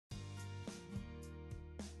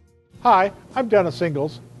Hi, I'm Dennis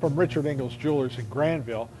Engels from Richard Engels Jewelers in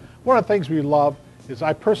Grandville. One of the things we love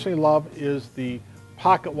I personally love is the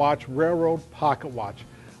pocket watch, railroad pocket watch.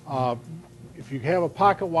 If you have a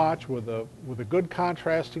pocket watch with a good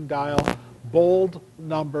contrasting dial, bold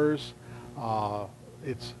numbers,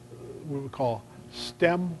 it's what we call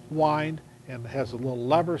stem wind and has a little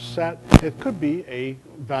lever set, it could be a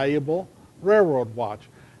valuable railroad watch.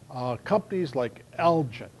 Companies like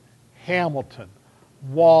Elgin, Hamilton,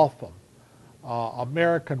 Waltham,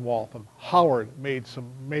 American Waltham, Howard made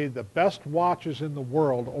the best watches in the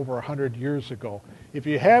world over 100 years ago. If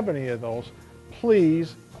you have any of those,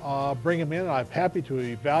 please bring them in. I'm happy to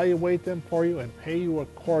evaluate them for you and pay you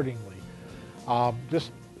accordingly. I'm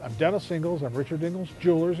Dennis Engels. I'm Richard Engels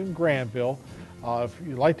Jewelers in Grandville. If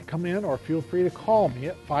you'd like to come in, or feel free to call me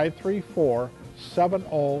at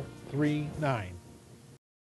 534-7039.